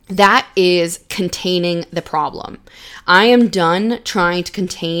That is containing the problem. I am done trying to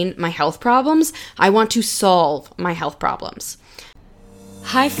contain my health problems. I want to solve my health problems.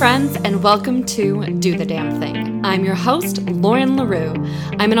 Hi friends, and welcome to Do the Damn Thing. I'm your host, Lauren LaRue.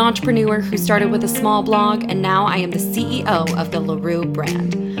 I'm an entrepreneur who started with a small blog, and now I am the CEO of the LaRue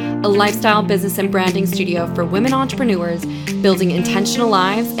brand, a lifestyle business and branding studio for women entrepreneurs building intentional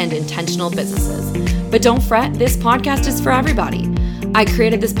lives and intentional businesses. But don't fret, this podcast is for everybody. I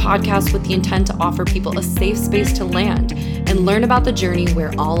created this podcast with the intent to offer people a safe space to land and learn about the journey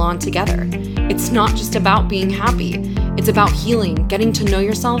we're all on together. It's not just about being happy. It's about healing, getting to know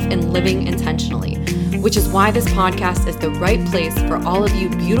yourself, and living intentionally, which is why this podcast is the right place for all of you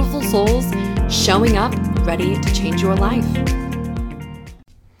beautiful souls showing up ready to change your life.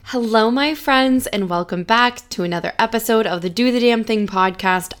 Hello, my friends, and welcome back to another episode of the Do the Damn Thing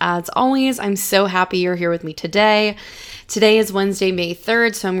podcast. As always, I'm so happy you're here with me today. Today is Wednesday, May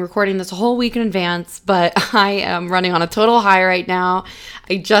 3rd, so I'm recording this a whole week in advance, but I am running on a total high right now.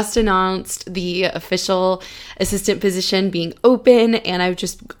 I just announced the official assistant position being open, and I've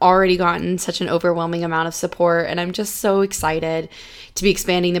just already gotten such an overwhelming amount of support, and I'm just so excited to be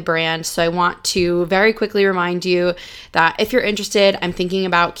expanding the brand. So I want to very quickly remind you that if you're interested, I'm thinking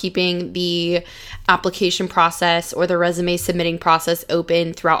about keeping the application process or the resume submitting process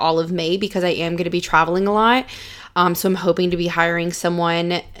open throughout all of May because I am going to be traveling a lot. So I'm hoping to be hiring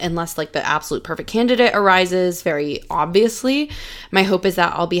someone unless like the absolute perfect candidate arises, very obviously. My hope is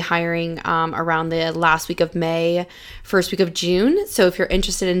that I'll be hiring around the last week of May, first week of June. So if you're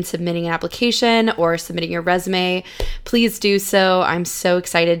interested in submitting an application or submitting your resume, please do so. I'm so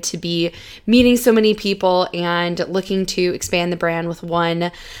excited to be meeting so many people and looking to expand the brand with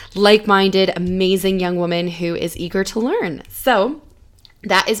one like-minded, amazing young woman who is eager to learn. So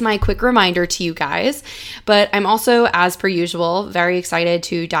that is my quick reminder to you guys, but I'm also, as per usual, very excited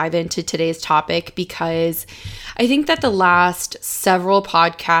to dive into today's topic because I think that the last several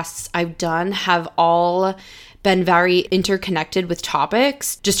podcasts I've done have all been very interconnected with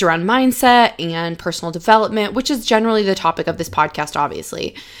topics just around mindset and personal development, which is generally the topic of this podcast,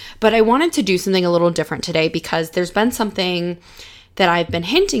 obviously. But I wanted to do something a little different today because there's been something that I've been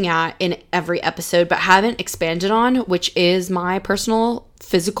hinting at in every episode but haven't expanded on, which is my personal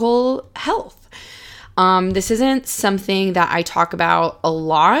physical health. This isn't something that I talk about a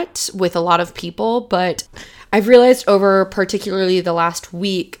lot with a lot of people, but I've realized over particularly the last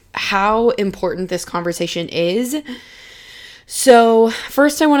week how important this conversation is. So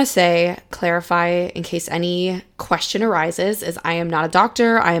first I want to clarify in case any question arises, is I am not a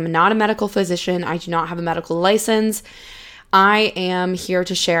doctor. I am not a medical physician. I do not have a medical license. I am here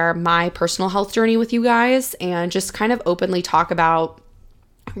to share my personal health journey with you guys and just kind of openly talk about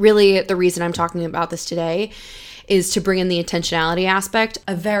really the reason I'm talking about this today is to bring in the intentionality aspect.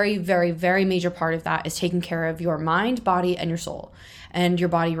 A very, very, very major part of that is taking care of your mind, body, and your soul. And your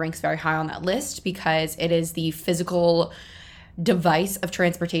body ranks very high on that list because it is the physical device of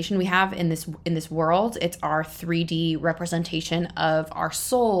transportation we have in this world. It's our 3D representation of our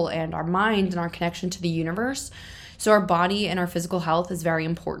soul and our mind and our connection to the universe. So our body and our physical health is very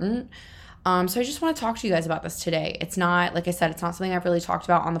important. So I just want to talk to you guys about this today. It's not, like I said, it's not something I've really talked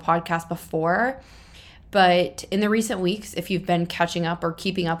about on the podcast before. But in the recent weeks, if you've been catching up or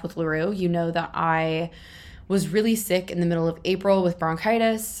keeping up with LaRue, you know that I was really sick in the middle of April with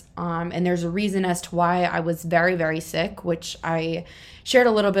bronchitis. And there's a reason as to why I was very, very sick, which I shared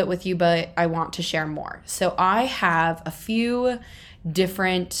a little bit with you, but I want to share more. So I have a few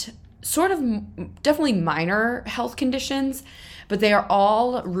different sort of definitely minor health conditions, but they are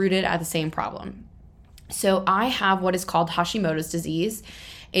all rooted at the same problem. So I have what is called Hashimoto's disease.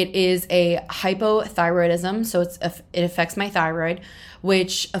 It is a hypothyroidism, so it affects my thyroid,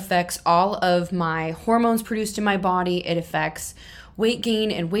 which affects all of my hormones produced in my body. It affects weight gain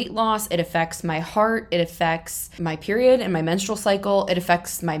and weight loss. It affects my heart. It affects my period and my menstrual cycle. It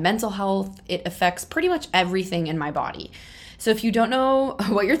affects my mental health. It affects pretty much everything in my body. So if you don't know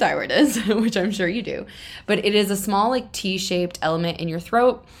what your thyroid is, which I'm sure you do, but it is a small like T-shaped element in your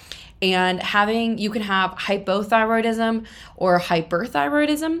throat, and you can have hypothyroidism or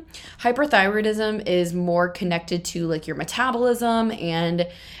hyperthyroidism. Hyperthyroidism is more connected to like your metabolism, and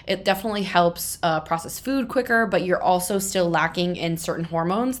it definitely helps process food quicker, but you're also still lacking in certain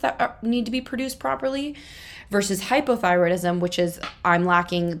hormones that need to be produced properly. Versus hypothyroidism, which is I'm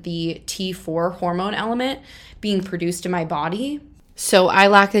lacking the T4 hormone element being produced in my body. So I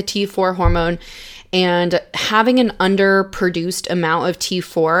lack the T4 hormone And having an underproduced amount of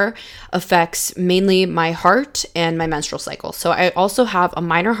T4 affects mainly my heart and my menstrual cycle. So I also have a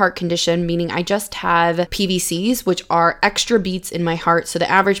minor heart condition, meaning I just have PVCs, which are extra beats in my heart. So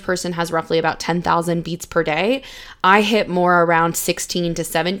the average person has roughly about 10,000 beats per day. I hit more around 16 to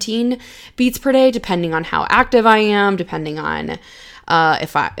 17 beats per day, depending on how active I am, depending on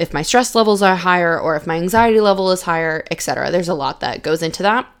if my stress levels are higher or if my anxiety level is higher, etc. There's a lot that goes into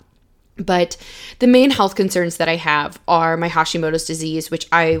that. But the main health concerns that I have are my Hashimoto's disease, which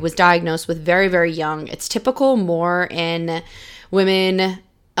I was diagnosed with very, very young. It's typical more in women,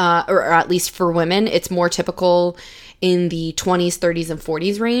 or at least for women, it's more typical in the 20s, 30s, and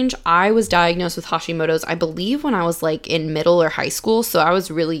 40s range. I was diagnosed with Hashimoto's, I believe, when I was like in middle or high school. So I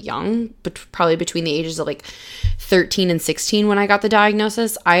was really young, but probably between the ages of like 13 and 16 when I got the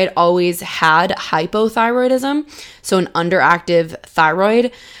diagnosis. I had always had hypothyroidism, so an underactive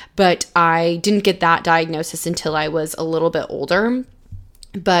thyroid, but I didn't get that diagnosis until I was a little bit older,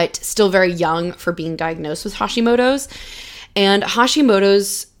 but still very young for being diagnosed with Hashimoto's. And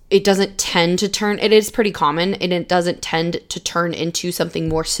Hashimoto's, it doesn't tend to turn, it is pretty common, and it doesn't tend to turn into something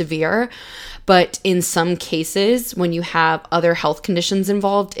more severe. But in some cases, when you have other health conditions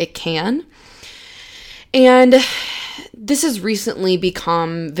involved, it can. And this has recently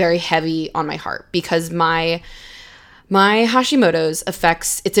become very heavy on my heart because my Hashimoto's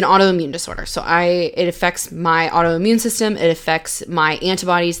it's an autoimmune disorder. So it affects my autoimmune system. It affects my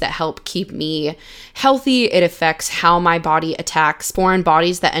antibodies that help keep me healthy. It affects how my body attacks foreign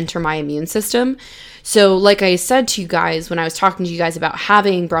bodies that enter my immune system. So like I said to you guys, when I was talking to you guys about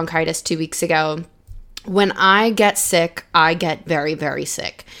having bronchitis 2 weeks ago, when I get sick, I get very, very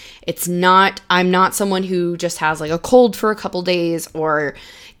sick. I'm not someone who just has like a cold for a couple days or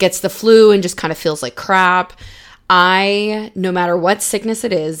gets the flu and just kind of feels like crap. I, no matter what sickness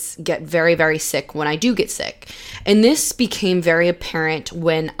it is, get very, very sick when I do get sick. And this became very apparent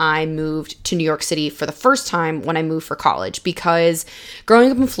when I moved to New York City for the first time when I moved for college, because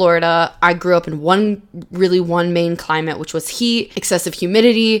growing up in Florida, I grew up in one main climate, which was heat, excessive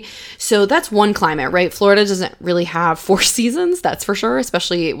humidity. So that's one climate, right? Florida doesn't really have 4 seasons, that's for sure,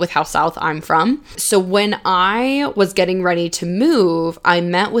 especially with how south I'm from. So when I was getting ready to move, I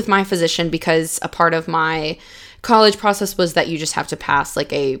met with my physician because a part of my college process was that you just have to pass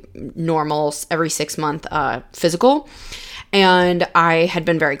like a normal every 6-month physical. And I had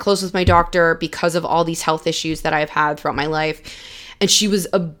been very close with my doctor because of all these health issues that I've had throughout my life. And she was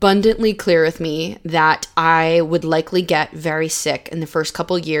abundantly clear with me that I would likely get very sick in the first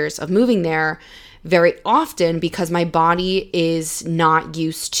couple years of moving there very often because my body is not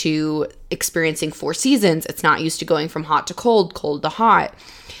used to experiencing 4 seasons. It's not used to going from hot to cold, cold to hot.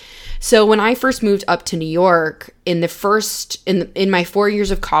 So when I first moved up to New York, in my 4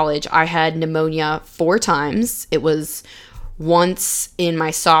 years of college, I had pneumonia 4 times. It was once in my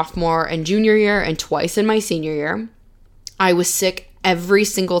sophomore and junior year and twice in my senior year. I was sick every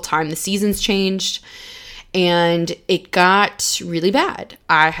single time the seasons changed, and it got really bad.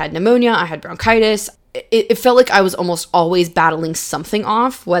 I had pneumonia, I had bronchitis. It felt like I was almost always battling something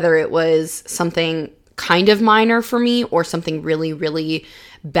off, whether it was something kind of minor for me or something really, really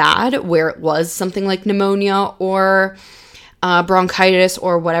bad, where it was something like pneumonia or bronchitis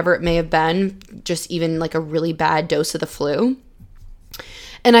or whatever it may have been, just even like a really bad dose of the flu.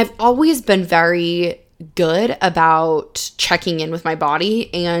 And I've always been very good about checking in with my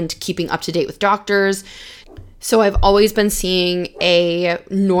body and keeping up to date with doctors. So I've always been seeing a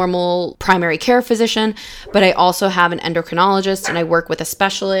normal primary care physician, but I also have an endocrinologist and I work with a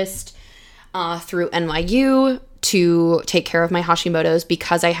specialist through NYU to take care of my Hashimoto's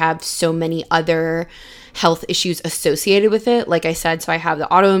because I have so many other health issues associated with it. Like I said, so I have the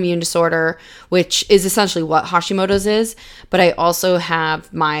autoimmune disorder, which is essentially what Hashimoto's is, but I also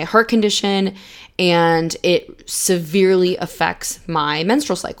have my heart condition and it severely affects my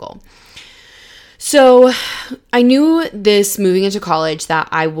menstrual cycle. So I knew this moving into college that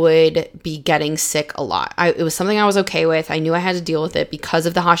I would be getting sick a lot. It was something I was okay with. I knew I had to deal with it because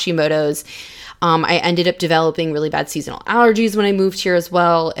of the Hashimoto's. I ended up developing really bad seasonal allergies when I moved here as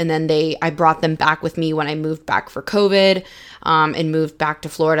well. And then I brought them back with me when I moved back for COVID and moved back to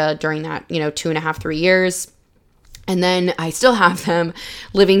Florida during that, 2.5, 3 years. And then I still have them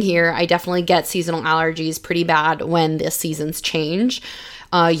living here. I definitely get seasonal allergies pretty bad when the seasons change.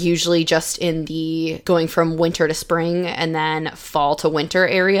 Usually just in the going from winter to spring and then fall to winter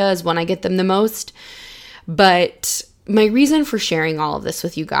area is when I get them the most. But my reason for sharing all of this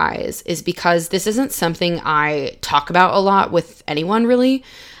with you guys is because this isn't something I talk about a lot with anyone really,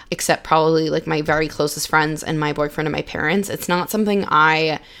 except probably like my very closest friends and my boyfriend and my parents. It's not something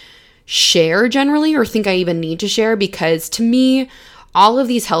I share generally or think I even need to share, because to me, all of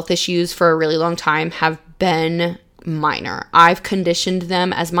these health issues for a really long time have been minor. I've conditioned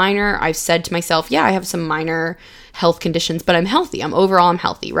them as minor. I've said to myself, yeah, I have some minor health conditions, but I'm healthy. I'm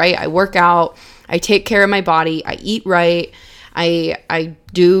healthy, right? I work out, I take care of my body, I eat right, I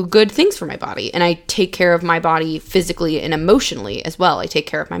do good things for my body, and I take care of my body physically and emotionally as well. I take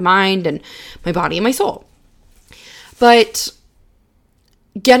care of my mind and my body and my soul. But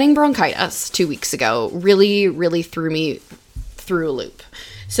getting bronchitis 2 weeks ago really, really threw me through a loop.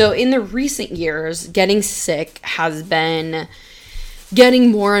 So in the recent years, getting sick has been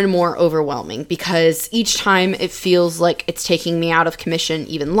getting more and more overwhelming, because each time it feels like it's taking me out of commission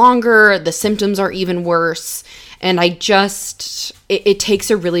even longer. The symptoms are even worse. And it takes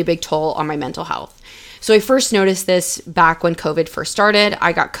a really big toll on my mental health. So I first noticed this back when COVID first started.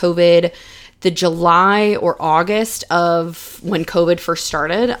 I got COVID the July or August of when COVID first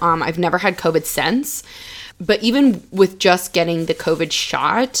started. I've never had COVID since. But even with just getting the COVID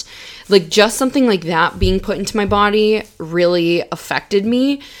shot, like just something like that being put into my body really affected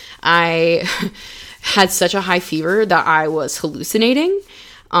me. I had such a high fever that I was hallucinating.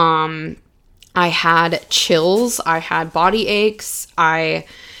 I had chills. I had body aches. I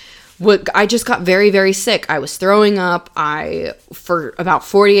just got very, very sick. I was throwing up. For about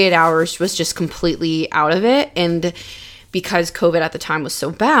 48 hours, was just completely out of it. And because COVID at the time was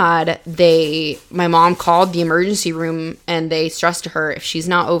so bad, my mom called the emergency room and they stressed to her, if she's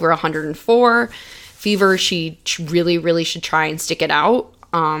not over 104 fever, she really, really should try and stick it out,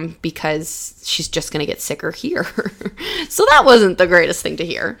 because she's just going to get sicker here. So that wasn't the greatest thing to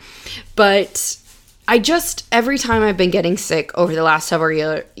hear. But every time I've been getting sick over the last several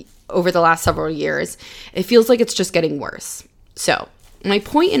years, it feels like it's just getting worse. So my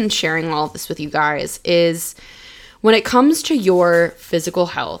point in sharing all of this with you guys is, when it comes to your physical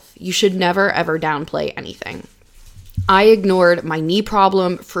health, you should never, ever downplay anything. I ignored my knee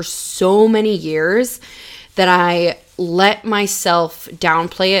problem for so many years that I let myself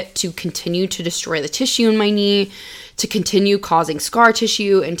downplay it to continue to destroy the tissue in my knee, to continue causing scar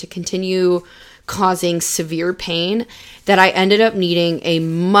tissue, and to continue causing severe pain, that I ended up needing a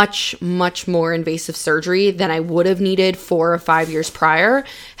much, much more invasive surgery than I would have needed 4 or 5 years prior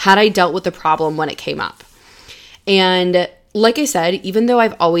had I dealt with the problem when it came up. And like I said, even though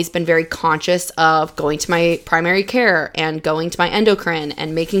I've always been very conscious of going to my primary care and going to my endocrine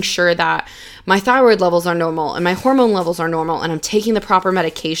and making sure that my thyroid levels are normal and my hormone levels are normal and I'm taking the proper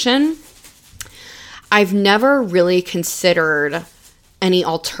medication, I've never really considered any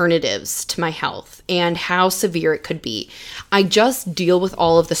alternatives to my health and how severe it could be. I just deal with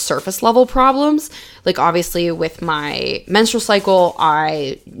all of the surface level problems. Like obviously with my menstrual cycle,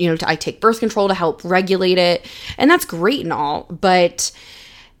 I take birth control to help regulate it, and that's great and all, but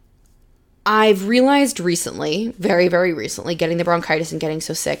I've realized recently, very, very recently, getting the bronchitis and getting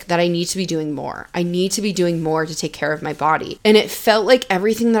so sick, that I need to be doing more. I need to be doing more to take care of my body. And it felt like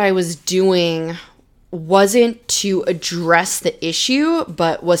everything that I was doing wasn't to address the issue,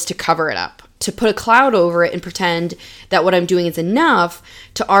 but was to cover it up, to put a cloud over it and pretend that what I'm doing is enough,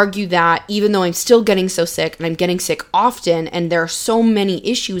 to argue that even though I'm still getting so sick and I'm getting sick often and there are so many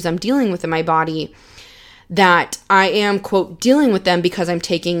issues I'm dealing with in my body, that I am, quote, dealing with them because I'm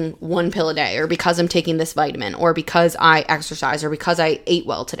taking 1 pill a day, or because I'm taking this vitamin, or because I exercise, or because I ate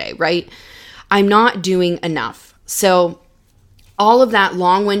well today, right? I'm not doing enough. So all of that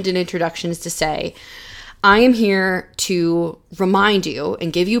long-winded introduction is to say, I am here to remind you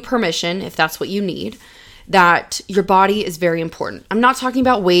and give you permission, if that's what you need, that your body is very important. I'm not talking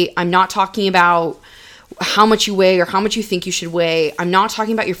about weight. I'm not talking about how much you weigh or how much you think you should weigh. I'm not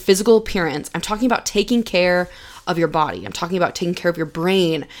talking about your physical appearance. I'm talking about taking care of your body. I'm talking about taking care of your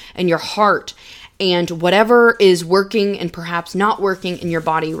brain and your heart and whatever is working and perhaps not working in your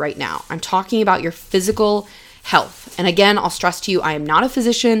body right now. I'm talking about your physical health. And again, I'll stress to you, I am not a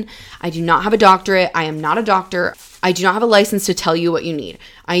physician. I do not have a doctorate. I am not a doctor. I do not have a license to tell you what you need.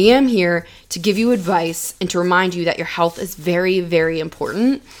 I am here to give you advice and to remind you that your health is very, very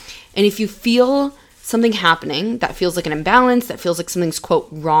important. And if you feel something happening that feels like an imbalance, that feels like something's, quote,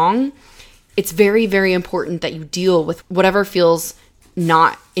 wrong, it's very, very important that you deal with whatever feels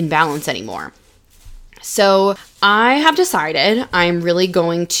not in balance anymore. So I have decided I'm really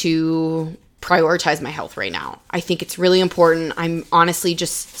going to prioritize my health right now. I think it's really important. I'm honestly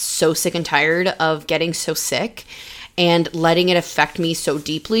just so sick and tired of getting so sick and letting it affect me so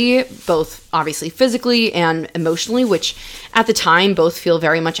deeply, both obviously physically and emotionally, which at the time both feel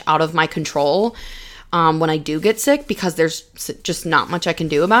very much out of my control when I do get sick, because there's just not much I can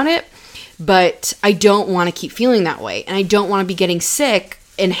do about it. But I don't want to keep feeling that way, and I don't want to be getting sick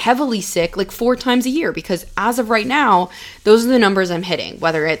and heavily sick like 4 times a year, because as of right now, those are the numbers I'm hitting,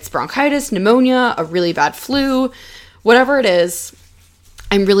 whether it's bronchitis, pneumonia, a really bad flu, whatever it is.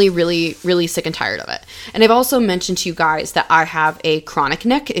 I'm really, really, really sick and tired of it. And I've also mentioned to you guys that I have a chronic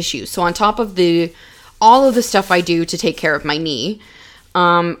neck issue. So on top of all of the stuff I do to take care of my knee,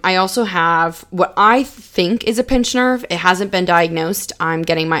 I also have what I think is a pinched nerve. It hasn't been diagnosed. I'm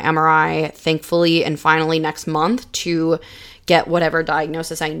getting my MRI, thankfully, and finally next month to get whatever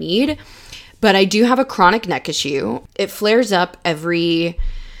diagnosis I need. But I do have a chronic neck issue. It flares up every,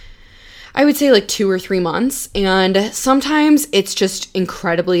 I would say, like 2 or 3 months. And sometimes it's just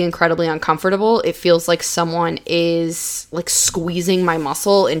incredibly, incredibly uncomfortable. It feels like someone is like squeezing my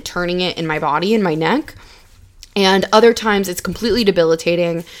muscle and turning it in my body, in my neck. And other times it's completely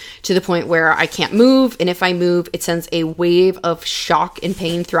debilitating to the point where I can't move. And if I move, it sends a wave of shock and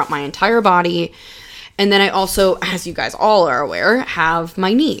pain throughout my entire body. And then I also, as you guys all are aware, have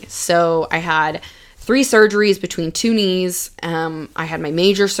my knee. So I had 3 surgeries between 2 knees. I had my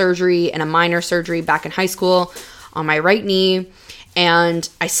major surgery and a minor surgery back in high school on my right knee. And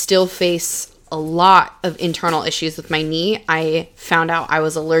I still face a lot of internal issues with my knee. I found out I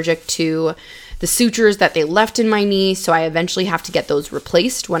was allergic to the sutures that they left in my knee, so I eventually have to get those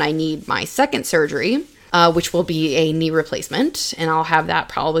replaced when I need my second surgery, which will be a knee replacement, and I'll have that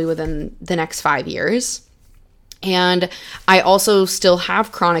probably within the next 5 years. And I also still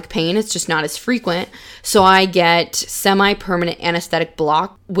have chronic pain. It's just not as frequent. So I get semi-permanent anesthetic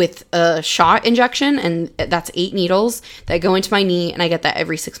block with a shot injection, and that's 8 needles that go into my knee, and I get that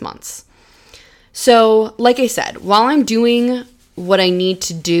every 6 months. So like I said, while I'm doing what I need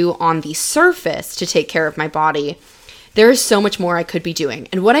to do on the surface to take care of my body, there is so much more I could be doing.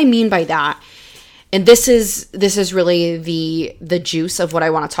 And what I mean by that, and this is really the juice of what I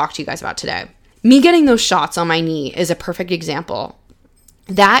want to talk to you guys about today. Me getting those shots on my knee is a perfect example.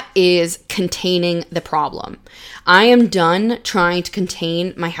 That is containing the problem. I am done trying to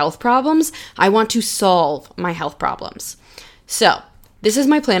contain my health problems. I want to solve my health problems. So this is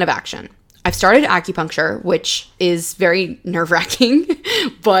my plan of action. I've started acupuncture, which is very nerve-wracking,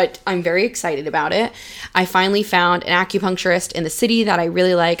 but I'm very excited about it. I finally found an acupuncturist in the city that I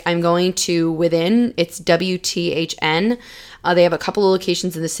really like. I'm going to Within. It's WTHN. They have a couple of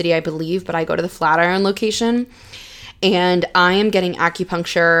locations in the city, I believe, but I go to the Flatiron location. And I am getting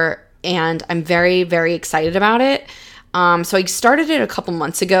acupuncture, and I'm very, very excited about it. So I started it a couple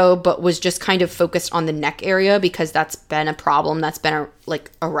months ago, but was just kind of focused on the neck area because that's been a problem that's been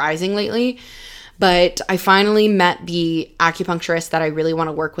arising lately. But I finally met the acupuncturist that I really want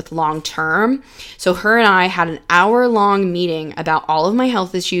to work with long term. So her and I had an hour-long meeting about all of my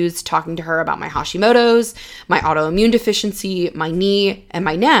health issues, talking to her about my Hashimoto's, my autoimmune deficiency, my knee, and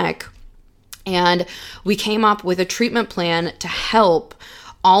my neck. And we came up with a treatment plan to help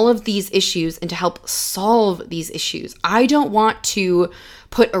all of these issues and to help solve these issues. I don't want to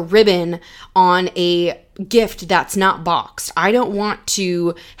put a ribbon on a gift that's not boxed. I don't want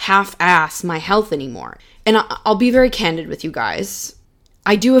to half-ass my health anymore. And I'll be very candid with you guys.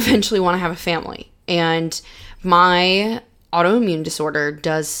 I do eventually want to have a family, and my autoimmune disorder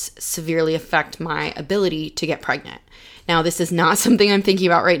does severely affect my ability to get pregnant. Now, this is not something I'm thinking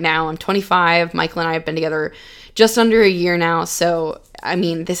about right now. I'm 25. Michael and I have been together just under a year now. So, I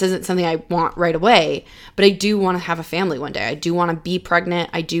mean, this isn't something I want right away, but I do want to have a family one day. I do want to be pregnant.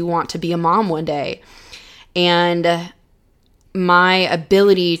 I do want to be a mom one day. And my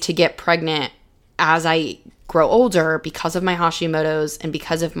ability to get pregnant as I grow older, because of my Hashimoto's and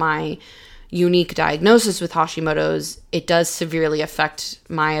because of my unique diagnosis with Hashimoto's, it does severely affect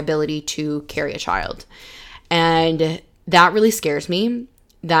my ability to carry a child. And that really scares me.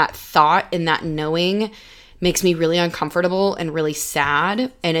 That thought and that knowing makes me really uncomfortable and really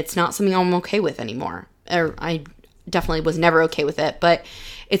sad. And it's not something I'm okay with anymore. Or I definitely was never okay with it. But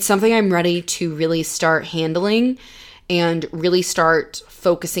it's something I'm ready to really start handling and really start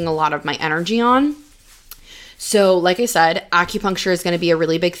focusing a lot of my energy on. So like I said, acupuncture is going to be a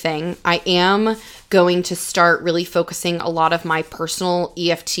really big thing. I am going to start really focusing a lot of my personal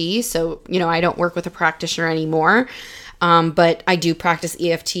EFT. So, I don't work with a practitioner anymore, but I do practice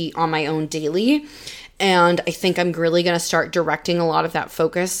EFT on my own daily. And I think I'm really going to start directing a lot of that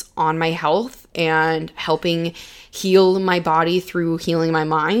focus on my health and helping heal my body through healing my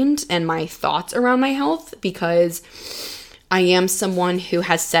mind and my thoughts around my health, because I am someone who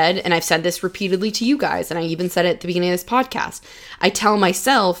has said, and I've said this repeatedly to you guys, and I even said it at the beginning of this podcast, I tell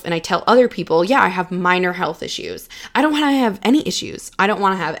myself and I tell other people, yeah, I have minor health issues. I don't want to have any issues. I don't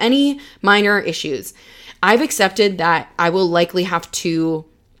want to have any minor issues. I've accepted that I will likely have to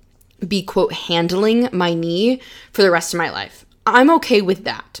be, quote, handling my knee for the rest of my life. I'm okay with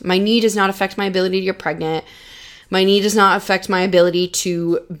that. My knee does not affect my ability to get pregnant. My knee does not affect my ability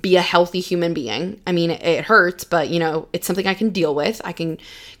to be a healthy human being. I mean, it hurts, but it's something I can deal with. I can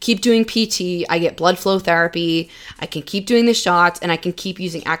keep doing PT. I get blood flow therapy. I can keep doing the shots, and I can keep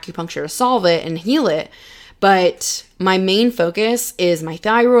using acupuncture to solve it and heal it. But my main focus is my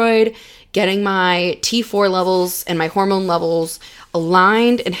thyroid, getting my T4 levels and my hormone levels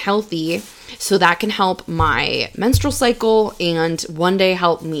aligned and healthy, so that can help my menstrual cycle and one day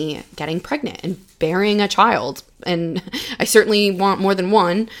help me getting pregnant and bearing a child. And I certainly want more than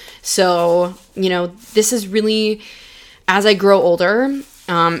one. So, this is really, as I grow older,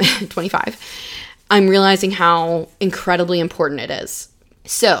 25, I'm realizing how incredibly important it is.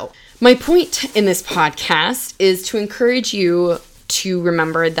 So my point in this podcast is to encourage you to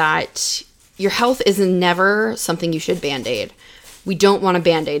remember that your health is never something you should Band-Aid. We don't want to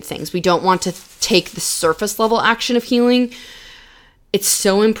Band-Aid things. We don't want to take the surface level action of healing. It's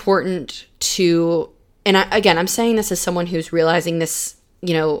so important to, and I'm saying this as someone who's realizing this,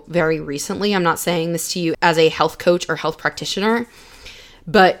 very recently. I'm not saying this to you as a health coach or health practitioner,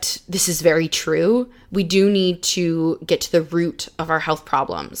 but this is very true. We do need to get to the root of our health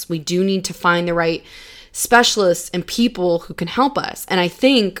problems. We do need to find the right specialists and people who can help us. And I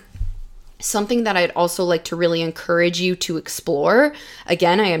think something that I'd also like to really encourage you to explore,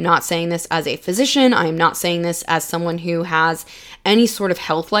 again, I am not saying this as a physician. I am not saying this as someone who has any sort of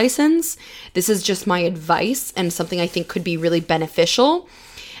health license. This is just my advice and something I think could be really beneficial,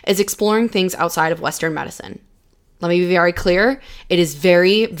 is exploring things outside of Western medicine. Let me be very clear. It is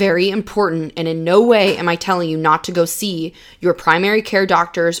very, very important, and in no way am I telling you not to go see your primary care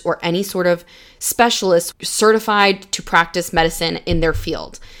doctors or any sort of specialist certified to practice medicine in their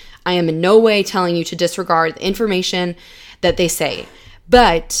field. I am in no way telling you to disregard the information that they say,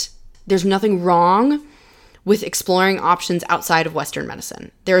 but there's nothing wrong with exploring options outside of Western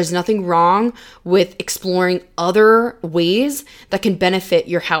medicine. There is nothing wrong with exploring other ways that can benefit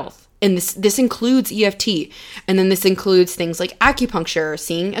your health. And this includes EFT. And then this includes things like acupuncture,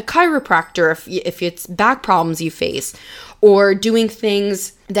 seeing a chiropractor if it's back problems you face, or doing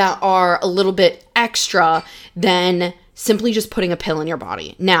things that are a little bit extra than simply just putting a pill in your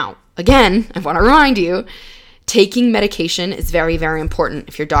body. Now, again, I want to remind you, taking medication is very, very important.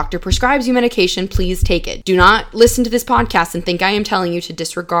 If your doctor prescribes you medication, please take it. Do not listen to this podcast and think I am telling you to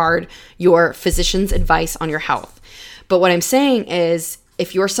disregard your physician's advice on your health. But what I'm saying is,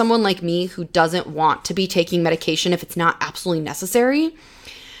 if you're someone like me who doesn't want to be taking medication if it's not absolutely necessary,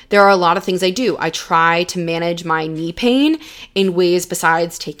 there are a lot of things I do. I try to manage my knee pain in ways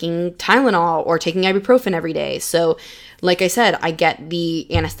besides taking Tylenol or taking ibuprofen every day. So like I said, I get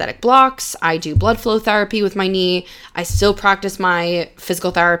the anesthetic blocks. I do blood flow therapy with my knee. I still practice my physical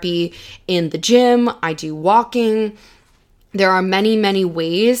therapy in the gym. I do walking. There are many, many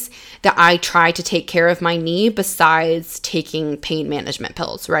ways that I try to take care of my knee besides taking pain management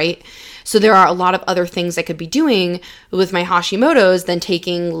pills, right? So there are a lot of other things I could be doing with my Hashimoto's than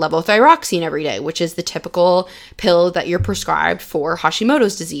taking levothyroxine every day, which is the typical pill that you're prescribed for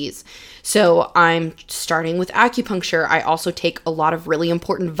Hashimoto's disease. So I'm starting with acupuncture. I also take a lot of really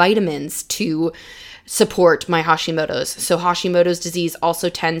important vitamins to support my Hashimoto's. So Hashimoto's disease also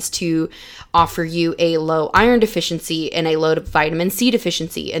tends to offer you a low iron deficiency and a low vitamin C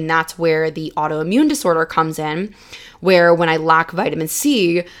deficiency. And that's where the autoimmune disorder comes in, where when I lack vitamin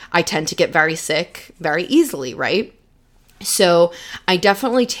C, I tend to get very sick very easily, right? So I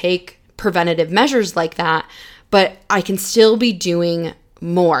definitely take preventative measures like that, but I can still be doing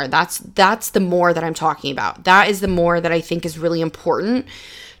more. That's the more that I'm talking about. That is the more that I think is really important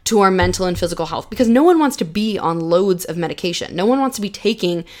to our mental and physical health, because no one wants to be on loads of medication. No one wants to be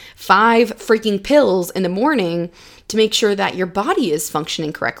taking 5 freaking pills in the morning to make sure that your body is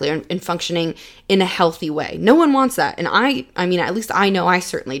functioning correctly and functioning in a healthy way. No one wants that. And I mean, at least I know I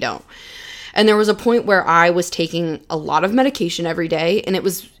certainly don't. And there was a point where I was taking a lot of medication every day, and it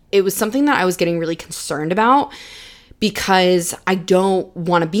was something that I was getting really concerned about, because I don't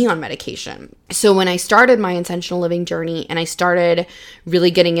want to be on medication. So when I started my intentional living journey and I started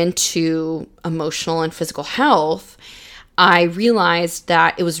really getting into emotional and physical health, I realized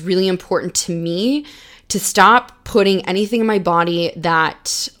that it was really important to me to stop putting anything in my body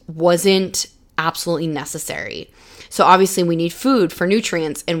that wasn't absolutely necessary. So obviously we need food for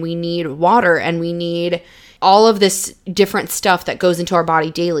nutrients, and we need water, and we need all of this different stuff that goes into our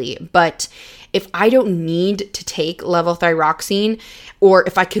body daily. But if I don't need to take levothyroxine, or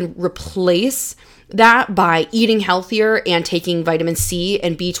if I can replace that by eating healthier and taking vitamin C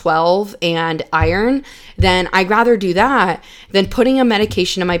and B12 and iron, then I'd rather do that than putting a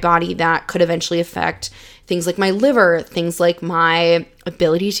medication in my body that could eventually affect things like my liver, things like my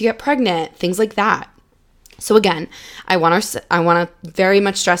ability to get pregnant, things like that. So again, I want to very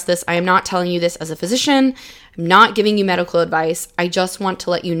much stress this. I am not telling you this as a physician. I'm not giving you medical advice. I just want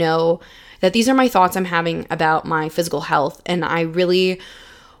to let you know that these are my thoughts I'm having about my physical health, and I really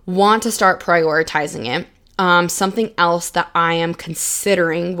want to start prioritizing it. Something else that I am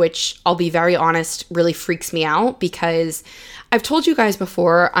considering, which I'll be very honest, really freaks me out, because I've told you guys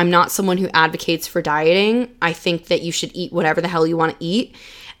before, I'm not someone who advocates for dieting. I think that you should eat whatever the hell you want to eat,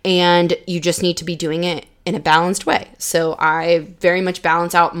 and you just need to be doing it in a balanced way. So I very much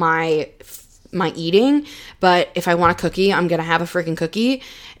balance out my eating, but if I want a cookie, I'm going to have a freaking cookie.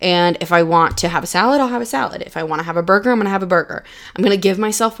 And if I want to have a salad, I'll have a salad. If I want to have a burger, I'm going to have a burger. I'm going to give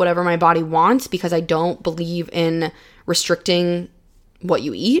myself whatever my body wants, because I don't believe in restricting what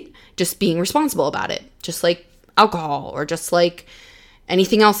you eat, just being responsible about it. Just like alcohol, or just like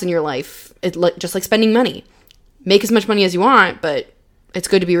anything else in your life. Just like spending money. Make as much money as you want, but it's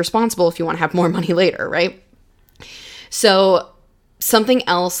good to be responsible if you want to have more money later, right? So something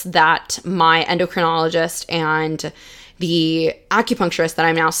else that my endocrinologist and the acupuncturist that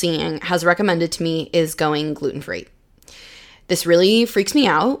I'm now seeing has recommended to me is going gluten-free. This really freaks me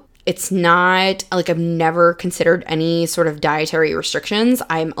out. It's not like I've never considered any sort of dietary restrictions.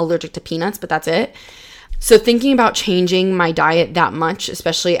 I'm allergic to peanuts, but that's it. So thinking about changing my diet that much,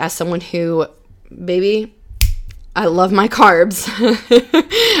 especially as someone who, baby, I love my carbs.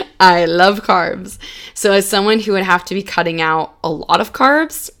 I love carbs. So as someone who would have to be cutting out a lot of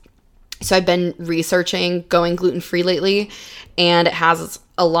carbs, so I've been researching going gluten-free lately, and it has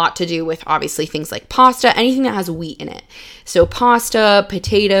a lot to do with obviously things like pasta, anything that has wheat in it. So pasta,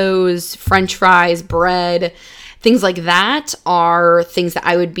 potatoes, French fries, bread, things like that are things that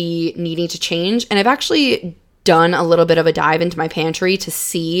I would be needing to change. And I've actually done a little bit of a dive into my pantry to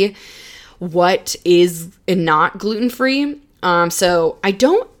see what is not gluten-free. So I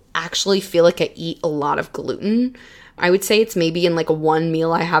don't actually feel like I eat a lot of gluten. I would say it's maybe in like a one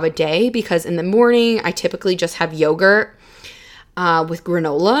meal I have a day, because in the morning I typically just have yogurt with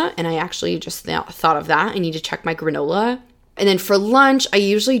granola, and I actually just thought of that. I need to check my granola. And then for lunch, I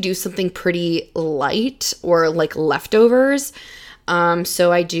usually do something pretty light or like leftovers.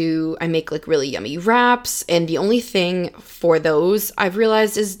 So I make like really yummy wraps, and the only thing for those I've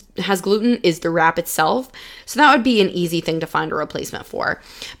realized has gluten is the wrap itself. So that would be an easy thing to find a replacement for.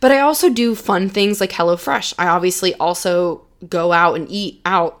 But I also do fun things like HelloFresh. I obviously also go out and eat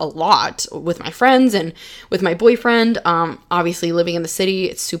out a lot with my friends and with my boyfriend. Obviously living in the city,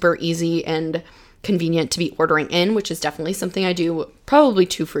 it's super easy and convenient to be ordering in, which is definitely something I do probably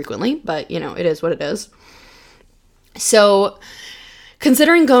too frequently, but it is what it is. So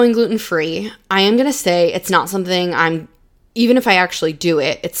considering going gluten-free, I am going to say it's not something even if I actually do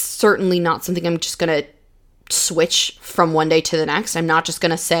it, it's certainly not something I'm just going to switch from one day to the next. I'm not just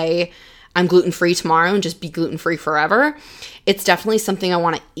going to say I'm gluten-free tomorrow and just be gluten-free forever. It's definitely something I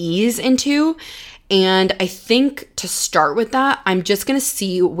want to ease into. And I think to start with that, I'm just going to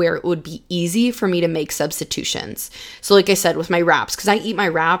see where it would be easy for me to make substitutions. So like I said, with my wraps, because I eat my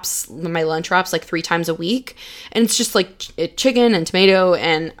lunch wraps like 3 times a week. And it's just like chicken and tomato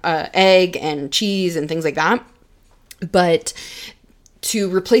and egg and cheese and things like that. But to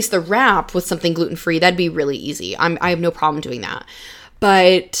replace the wrap with something gluten-free, that'd be really easy. I have no problem doing that.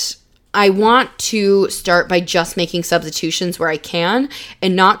 But I want to start by just making substitutions where I can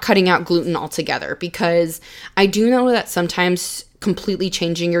and not cutting out gluten altogether, because I do know that sometimes completely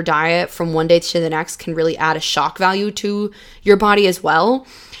changing your diet from one day to the next can really add a shock value to your body as well.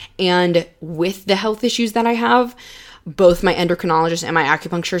 And with the health issues that I have, both my endocrinologist and my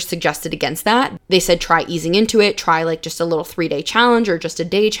acupuncturist suggested against that. They said try easing into it, try like just a little 3-day challenge or just a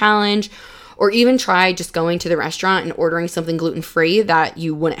day challenge. Or even try just going to the restaurant and ordering something gluten-free that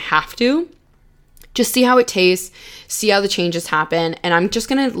you wouldn't have to. Just see how it tastes, see how the changes happen, and I'm just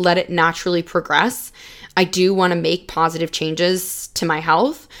going to let it naturally progress. I do want to make positive changes to my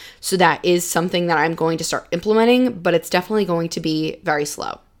health, so that is something that I'm going to start implementing, but it's definitely going to be very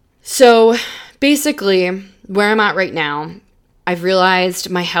slow. So basically, where I'm at right now, I've realized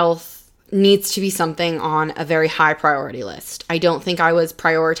my health needs to be something on a very high priority list. I don't think I was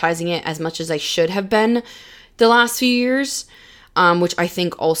prioritizing it as much as I should have been the last few years, which I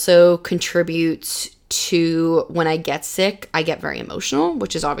think also contributes to when I get sick, I get very emotional,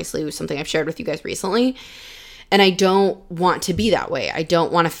 which is obviously something I've shared with you guys recently. And I don't want to be that way. I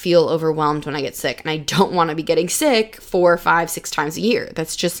don't want to feel overwhelmed when I get sick. And I don't want to be getting sick 4, 5, 6 times a year.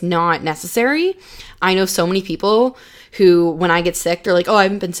 That's just not necessary. I know so many people who, when I get sick, they're like, oh, I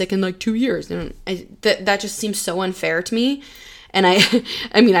haven't been sick in like 2 years. And that just seems so unfair to me. And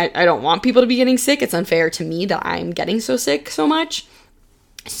I mean, I don't want people to be getting sick. It's unfair to me that I'm getting so sick so much.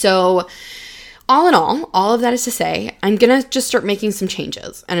 So all in all of that is to say, I'm going to just start making some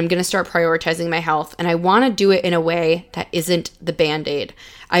changes, and I'm going to start prioritizing my health. And I want to do it in a way that isn't the Band-Aid.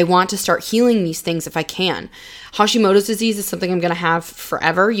 I want to start healing these things if I can. Hashimoto's disease is something I'm going to have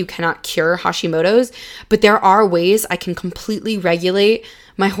forever. You cannot cure Hashimoto's, but there are ways I can completely regulate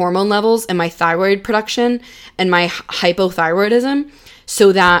my hormone levels and my thyroid production and my hypothyroidism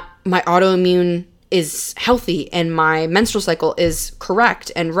so that my autoimmune is healthy and my menstrual cycle is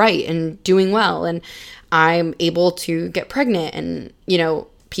correct and right and doing well, and I'm able to get pregnant. And,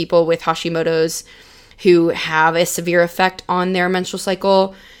 people with Hashimoto's who have a severe effect on their menstrual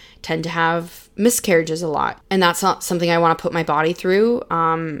cycle tend to have miscarriages a lot. And that's not something I want to put my body through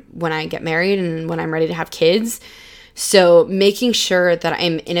when I get married and when I'm ready to have kids. So making sure that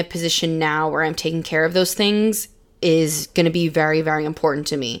I'm in a position now where I'm taking care of those things is going to be very, very important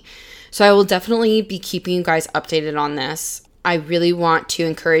to me. So I will definitely be keeping you guys updated on this. I really want to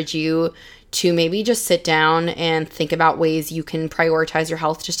encourage you to maybe just sit down and think about ways you can prioritize your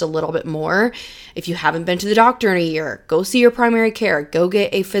health just a little bit more. If you haven't been to the doctor in a year, go see your primary care, go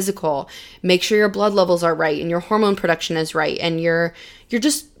get a physical, make sure your blood levels are right and your hormone production is right and you're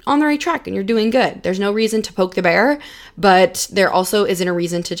just on the right track and you're doing good. There's no reason to poke the bear, but there also isn't a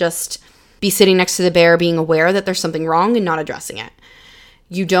reason to just be sitting next to the bear being aware that there's something wrong and not addressing it.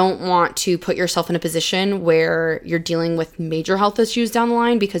 You don't want to put yourself in a position where you're dealing with major health issues down the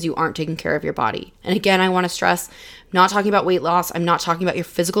line because you aren't taking care of your body. And again, I want to stress, I'm not talking about weight loss. I'm not talking about your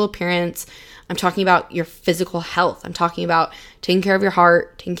physical appearance. I'm talking about your physical health. I'm talking about taking care of your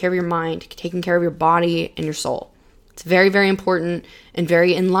heart, taking care of your mind, taking care of your body and your soul. It's very, very important and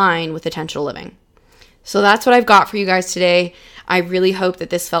very in line with intentional living. So that's what I've got for you guys today. I really hope that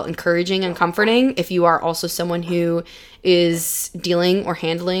this felt encouraging and comforting. If you are also someone who is dealing or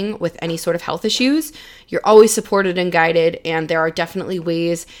handling with any sort of health issues, you're always supported and guided, and there are definitely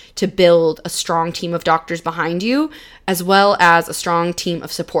ways to build a strong team of doctors behind you, as well as a strong team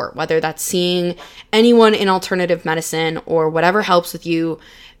of support, whether that's seeing anyone in alternative medicine or whatever helps with you,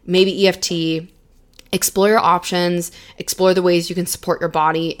 maybe EFT. Explore your options, explore the ways you can support your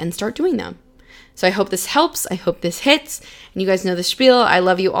body, and start doing them. So I hope this helps. I hope this hits. And you guys know the spiel. I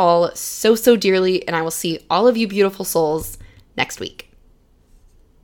love you all so, so dearly. And I will see all of you beautiful souls next week.